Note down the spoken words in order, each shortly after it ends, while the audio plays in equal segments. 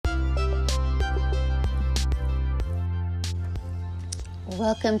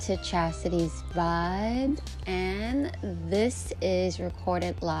Welcome to Chastity's Vibe, and this is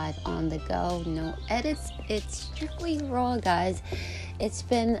recorded live on the go. No edits, it's strictly raw, guys. It's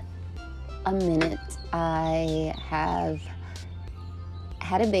been a minute. I have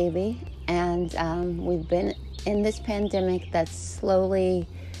had a baby, and we've been in this pandemic that's slowly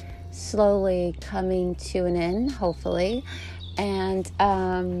coming to an end, hopefully. And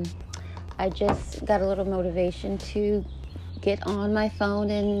I just got a little motivation to get on my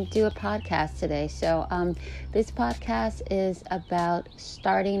phone and do a podcast today. So this podcast is about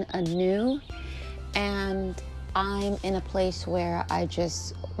starting anew, and I'm in a place where I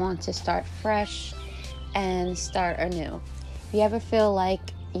just want to start fresh and start anew. If you ever feel like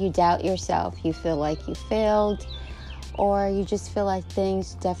you doubt yourself, you feel like you failed, or you just feel like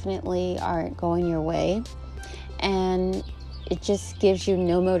things definitely aren't going your way, and it just gives you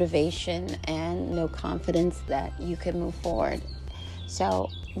no motivation and no confidence that you can move forward. So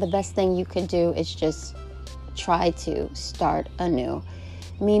the best thing you can do is just try to start anew,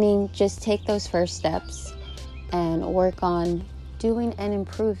 meaning just take those first steps and work on doing and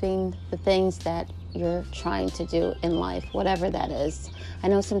improving the things that you're trying to do in life, whatever that is. I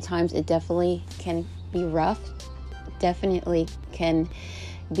know sometimes it definitely can be rough, definitely can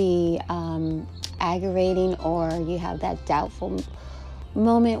be aggravating, or you have that doubtful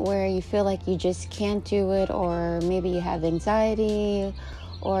moment where you feel like you just can't do it, or maybe you have anxiety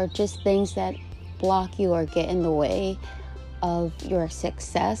or just things that block you or get in the way of your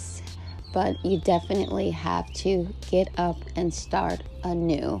success. But you definitely have to get up and start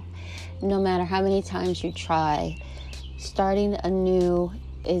anew. No matter how many times you try, starting anew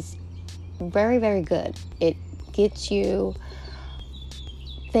is very, very good. It gets you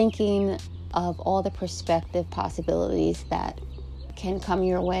thinking of all the perspective possibilities that can come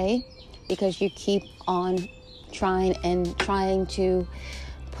your way, because you keep on trying to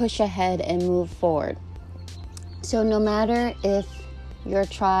push ahead and move forward. So no matter if your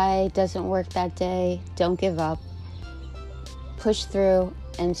try doesn't work that day, don't give up. Push through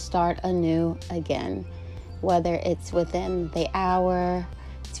and start anew again, whether it's within the hour,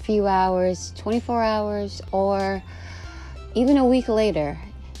 it's a few hours, 24 hours, or even a week later.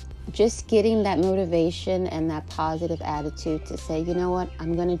 Just getting that motivation and that positive attitude to say, you know what,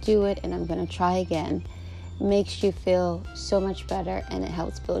 I'm going to do it and I'm going to try again, makes you feel so much better, and it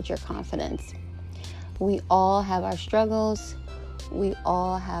helps build your confidence. We all have our struggles. We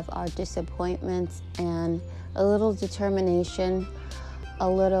all have our disappointments, and a little determination, a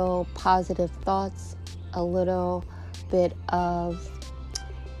little positive thoughts, a little bit of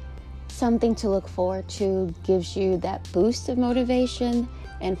something to look forward to gives you that boost of motivation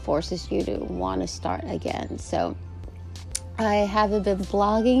and forces you to want to start again. So I haven't been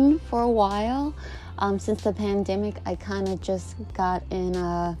blogging for a while. Since the pandemic, I kind of just got in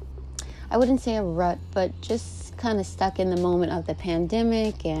I wouldn't say a rut, but just kind of stuck in the moment of the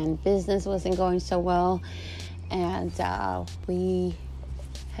pandemic, and business wasn't going so well. And we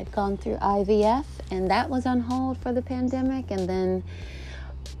had gone through IVF, and that was on hold for the pandemic. And then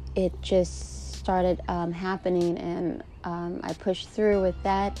it just started happening, and I pushed through with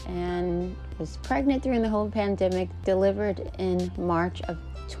that and was pregnant during the whole pandemic, delivered in March of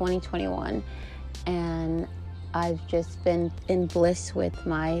 2021, and I've just been in bliss with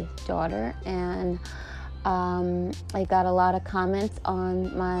my daughter. And I got a lot of comments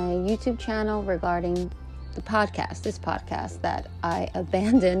on my YouTube channel regarding this podcast that I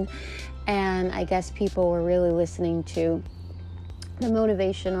abandoned, and I guess people were really listening to the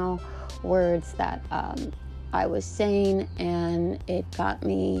motivational words that I was saying, and it got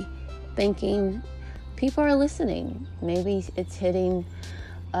me thinking people are listening. Maybe it's hitting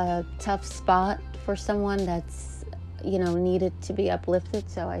a tough spot for someone that's, needed to be uplifted.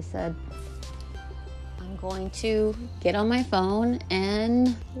 So I said, I'm going to get on my phone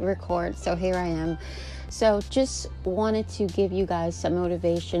and record. So here I am. So just wanted to give you guys some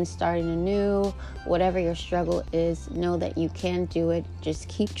motivation, starting anew. Whatever your struggle is, know that you can do it. Just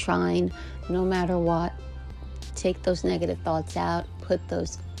keep trying no matter what. Take those negative thoughts out, put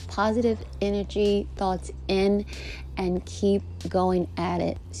those positive energy thoughts in, and keep going at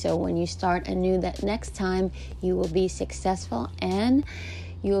it. So when you start anew that next time, you will be successful, and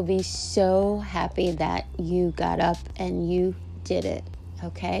you will be so happy that you got up and you did it.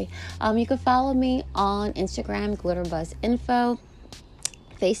 Okay. You can follow me on Instagram, GlitterBuzzInfo,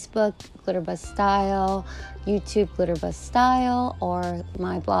 Facebook, GlitterBuzzStyle, YouTube, GlitterBuzzStyle, or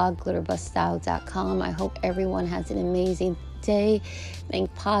my blog, glitterbuzzstyle.com. I hope everyone has an amazing day.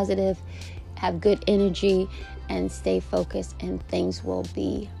 Think positive, have good energy, and stay focused, and things will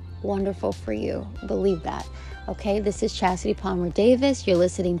be wonderful for you. Believe that. Okay, this is Chastity Palmer Davis. You're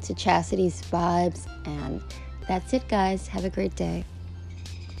listening to Chastity's Vibes, and that's it, guys. Have a great day.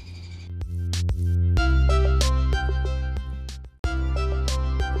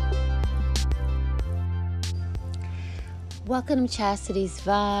 Welcome to Chastity's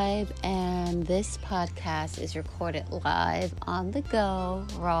Vibe, and this podcast is recorded live on the go,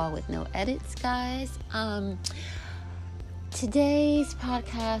 raw with no edits, guys. Today's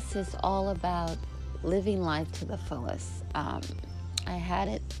podcast is all about living life to the fullest. I had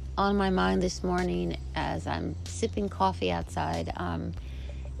it on my mind this morning as I'm sipping coffee outside.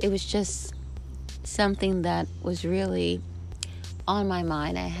 It was just something that was really on my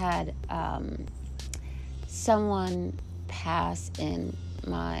mind. I had someone pass in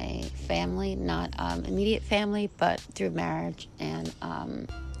my family, not immediate family, but through marriage, and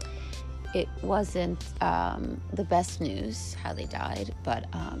it wasn't the best news how they died, but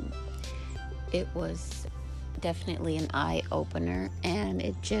it was definitely an eye-opener, and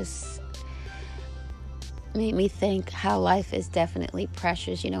it just made me think how life is definitely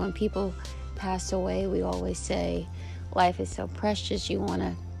precious. You know, when people pass away, we always say life is so precious. You want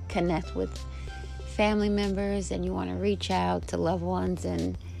to connect with family members, and you want to reach out to loved ones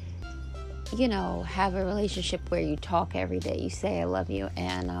and, you know, have a relationship where you talk every day. You say, I love you.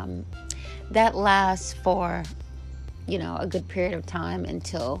 And that lasts for, you know, a good period of time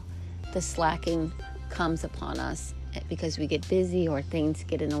until the slacking comes upon us because we get busy or things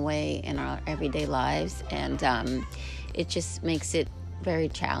get in the way in our everyday lives. And it just makes it very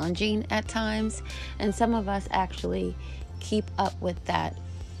challenging at times. And some of us actually keep up with that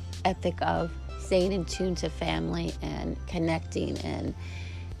ethic of staying in tune to family and connecting and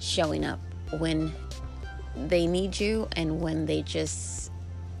showing up when they need you and when they just,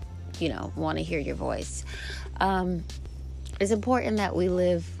 you know, want to hear your voice. It's important that we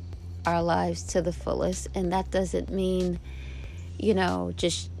live our lives to the fullest, and that doesn't mean, you know,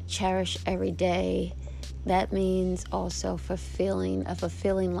 just cherish every day. That means also fulfilling a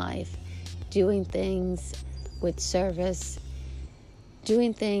fulfilling life, doing things with service,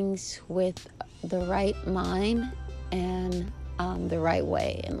 doing things with the right mind and the right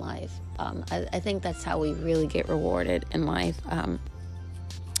way in life. I think that's how we really get rewarded in life.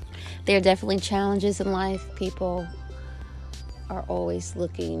 There are definitely challenges in life. People are always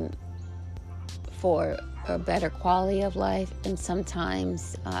looking for a better quality of life, and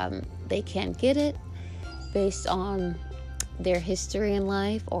sometimes they can't get it based on their history in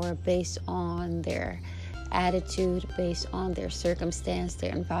life or based on their attitude, based on their circumstance,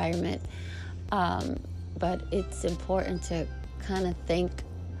 their environment. But it's important to kind of think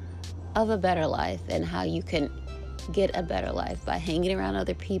of a better life and how you can get a better life by hanging around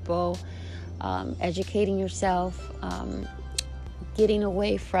other people, educating yourself, getting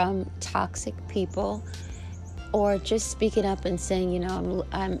away from toxic people, or just speaking up and saying, you know,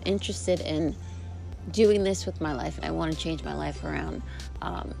 I'm interested in doing this with my life and I want to change my life around.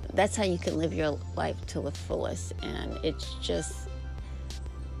 That's how you can live your life to the fullest. And it's just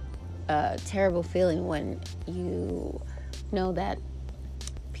a terrible feeling when you know that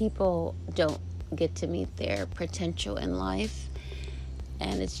people don't get to meet their potential in life,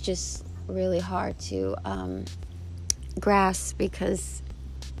 and it's just really hard to grasp, because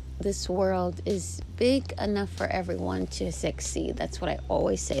this world is big enough for everyone to succeed. That's what I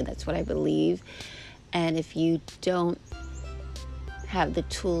always say. That's what I believe. And if you don't have the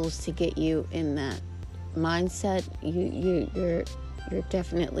tools to get you in that mindset, you're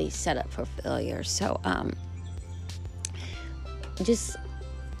definitely set up for failure. So just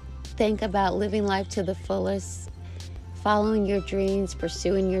think about living life to the fullest, following your dreams,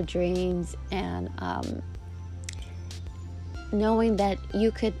 pursuing your dreams, and knowing that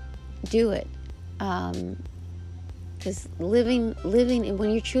you could do it. Because living,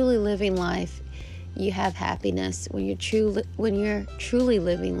 when you're truly living life, you have happiness. When you're truly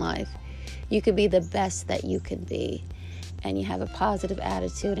living life, you could be the best that you can be, and you have a positive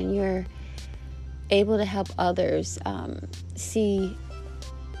attitude, and you're able to help others see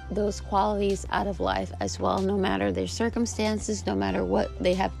those qualities out of life as well, no matter their circumstances, no matter what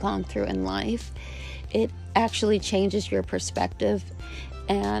they have gone through in life. It actually changes your perspective,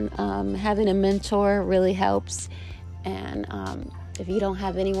 and having a mentor really helps. And if you don't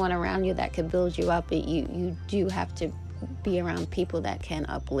have anyone around you that can build you up, you do have to be around people that can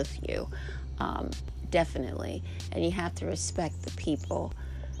uplift you, definitely. And you have to respect the people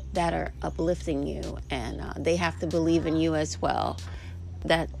that are uplifting you, and they have to believe in you as well.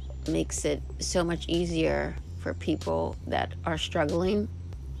 That makes it so much easier for people that are struggling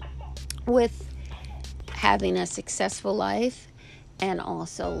with having a successful life and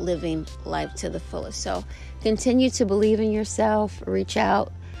also living life to the fullest. So continue to believe in yourself, reach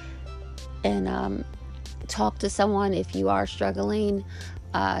out and talk to someone if you are struggling.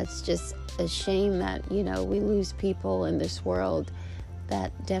 It's just a shame that, we lose people in this world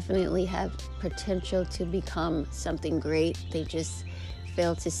that definitely have potential to become something great. They just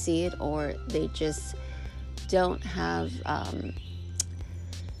fail to see it, or they just don't have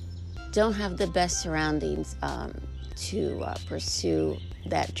the best surroundings to pursue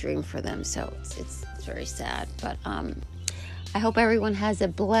that dream for them. So it's very sad. But I hope everyone has a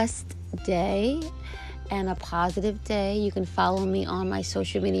blessed day and a positive day. You can follow me on my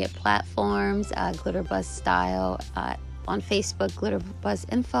social media platforms, Glitterbuzz Style on Facebook, Glitterbuzz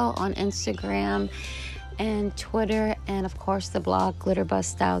Info on Instagram and Twitter, and of course the blog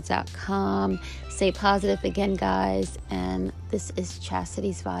glitterbuzzstyle.com. Stay positive again, guys, and this is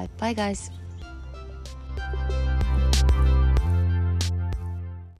Chastity's Vibe. Bye, guys.